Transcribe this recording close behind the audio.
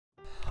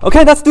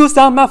Okay, let's do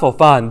some math for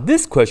fun.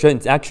 This question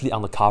is actually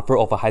on the cover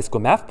of a high school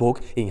math book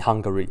in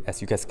Hungary,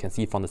 as you guys can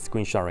see from the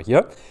screenshot right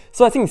here.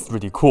 So I think it's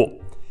really cool.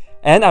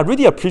 And I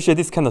really appreciate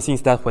this kind of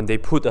things that when they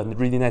put a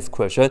really nice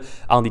question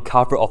on the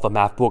cover of a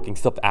math book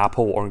instead of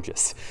apple or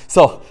oranges.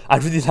 So I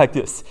really like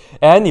this.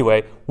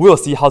 Anyway, we'll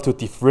see how to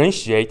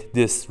differentiate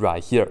this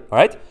right here,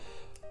 alright?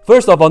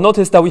 First of all,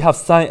 notice that we have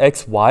sine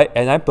xy,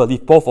 and I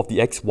believe both of the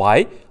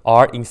xy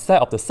are inside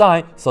of the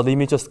sine, so let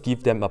me just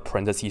give them a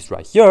parentheses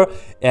right here,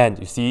 and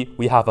you see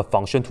we have a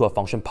function to a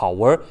function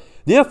power.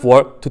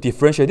 Therefore, to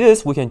differentiate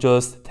this, we can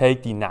just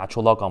take the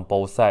natural log on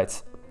both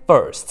sides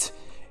first,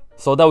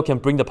 so that we can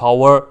bring the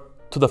power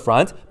to the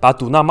front, but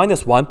do not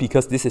minus 1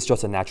 because this is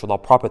just a natural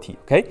log property,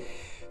 okay?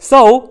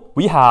 So,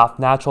 we have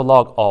natural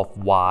log of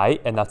y,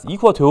 and that's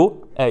equal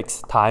to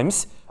x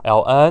times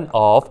ln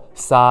of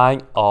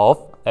sine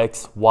of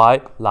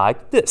xy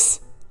like this.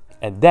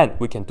 And then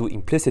we can do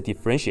implicit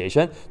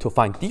differentiation to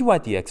find dy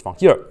dx from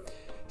here.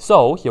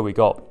 So here we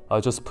go.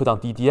 I'll just put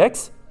on d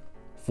dx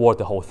for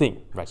the whole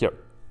thing right here.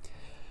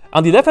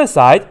 On the left hand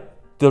side,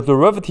 the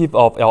derivative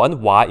of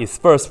ln y is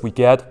first we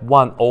get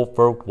 1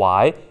 over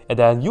y, and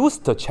then use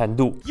the chain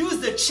rule. Use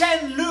the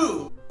chain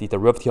rule! The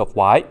derivative of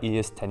y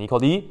is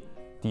technically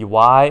dy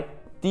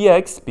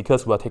dx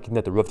because we are taking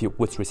the derivative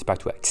with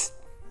respect to x.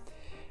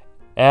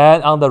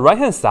 And on the right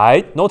hand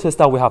side, notice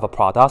that we have a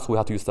product, so we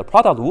have to use the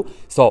product rule.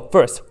 So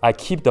first, I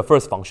keep the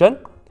first function,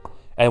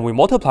 and we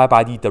multiply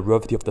by the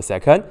derivative of the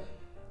second.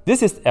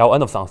 This is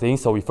ln of something,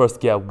 so we first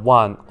get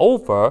 1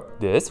 over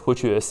this,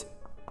 which is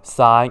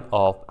sine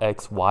of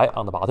xy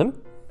on the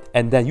bottom.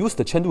 And then use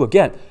the chain rule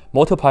again,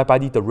 multiply by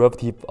the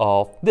derivative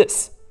of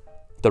this.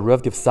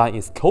 Derivative sign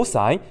is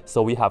cosine,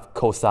 so we have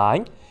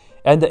cosine.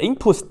 And the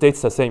input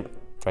stays the same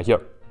right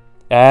here.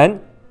 And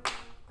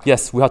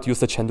yes, we have to use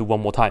the chain rule one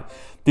more time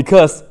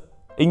because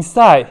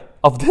inside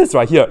of this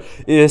right here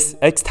is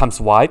x times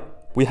y.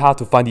 We have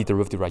to find the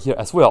derivative right here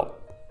as well.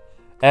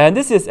 And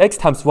this is x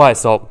times y,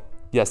 so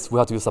yes, we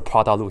have to use the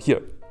product rule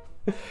here.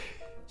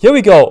 Here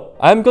we go.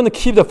 I'm going to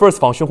keep the first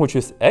function, which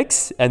is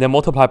x, and then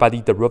multiply by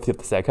the derivative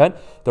of the second.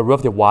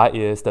 Derivative y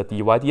is the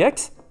dy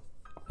dx.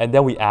 And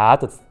then we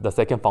add the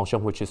second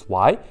function, which is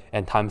y,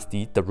 and times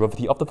the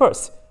derivative of the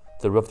first.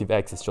 Derivative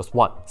x is just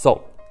 1.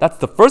 So that's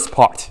the first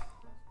part.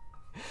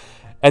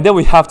 And then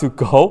we have to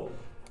go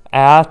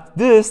add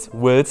this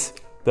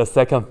with the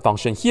second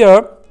function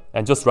here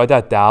and just write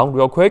that down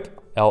real quick.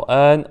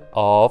 ln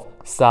of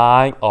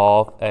sine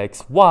of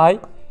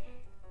xy.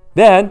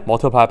 Then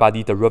multiply by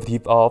the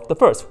derivative of the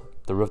first.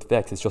 Derivative of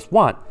x is just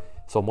 1.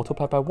 So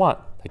multiply by 1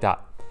 like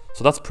that.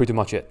 So that's pretty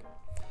much it.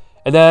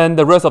 And then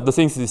the rest of the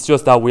things is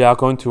just that we are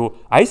going to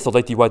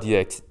isolate dy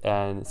dx.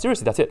 And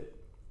seriously, that's it.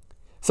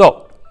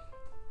 So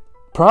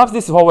perhaps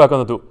this is what we are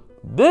going to do.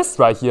 This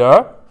right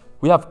here,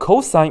 we have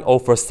cosine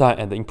over sine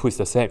and the input is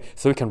the same.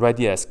 So we can write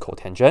it as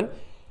cotangent.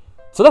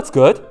 So that's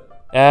good.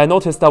 And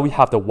notice that we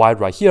have the y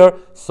right here.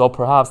 So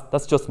perhaps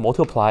let's just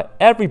multiply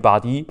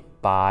everybody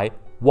by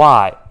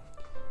y.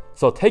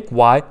 So take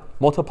y,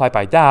 multiply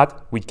by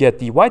that. We get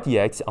dy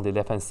dx on the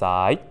left hand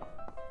side.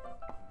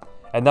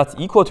 And that's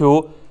equal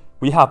to,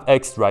 we have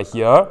x right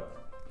here.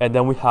 And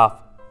then we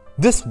have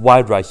this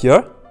y right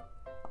here.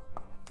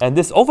 And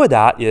this over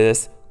that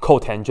is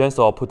cotangent,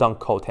 so I'll put down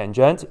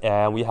cotangent,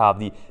 and we have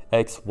the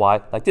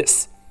xy like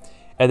this.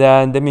 And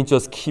then let me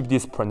just keep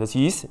these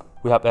parentheses.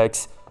 We have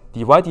x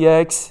dy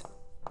dx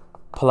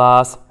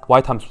plus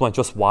y times 1,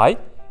 just y.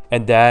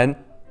 And then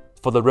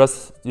for the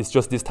rest, it's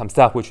just this times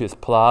that, which is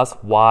plus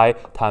y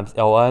times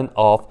ln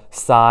of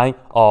sine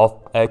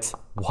of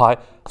xy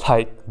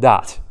like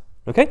that.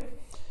 Okay?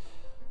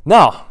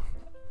 Now,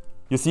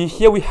 you see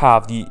here we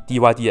have the dy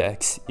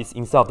dx is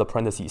inside of the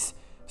parentheses.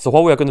 So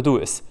what we are going to do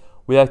is,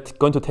 we are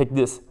going to take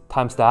this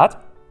times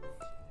that,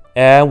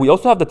 and we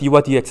also have the dy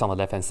dx on the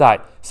left hand side.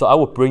 So I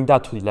will bring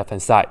that to the left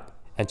hand side,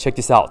 and check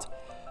this out.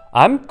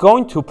 I'm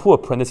going to put a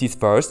parentheses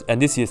first,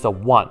 and this is a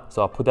 1,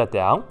 so I'll put that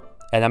down,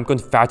 and I'm going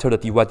to factor the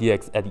dy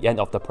dx at the end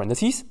of the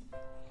parentheses.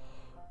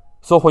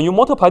 So when you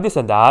multiply this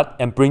and that,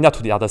 and bring that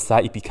to the other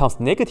side, it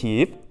becomes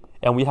negative,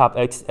 and we have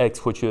xx,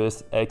 which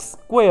is x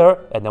squared,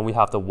 and then we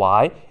have the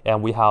y,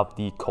 and we have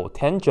the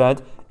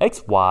cotangent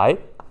xy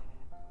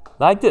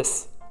like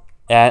this.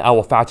 And I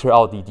will factor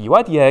out the dy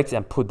dx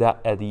and put that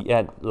at the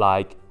end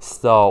like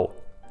so.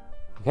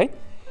 Okay?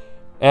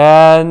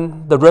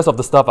 And the rest of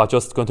the stuff are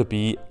just going to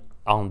be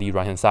on the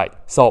right hand side.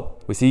 So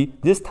we see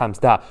this times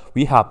that,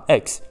 we have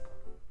x.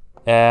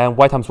 And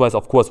y times y is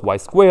of course y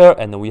squared,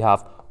 and then we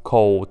have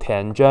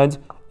cotangent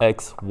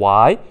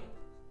xy.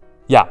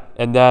 Yeah,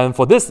 and then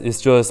for this it's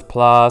just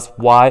plus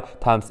y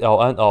times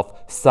ln of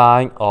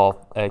sine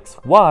of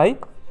xy.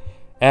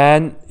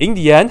 And in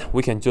the end,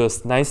 we can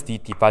just nicely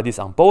divide this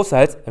on both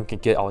sides and we can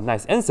get our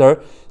nice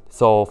answer.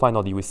 So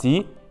finally, we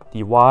see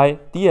dy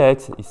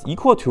dx is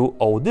equal to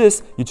all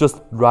this. You just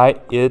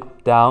write it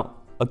down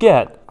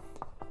again.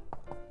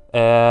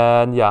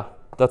 And yeah,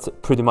 that's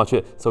pretty much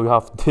it. So we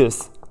have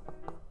this.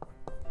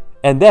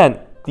 And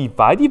then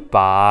divided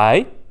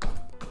by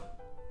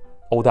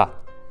all that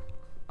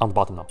on the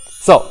bottom now.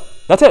 So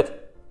that's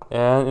it.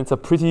 And it's a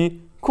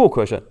pretty cool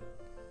question.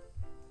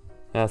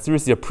 And I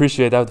seriously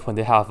appreciate that when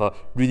they have a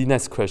really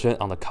nice question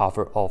on the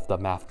cover of the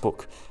math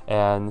book.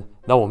 And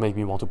that will make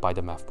me want to buy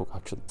the math book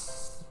actually.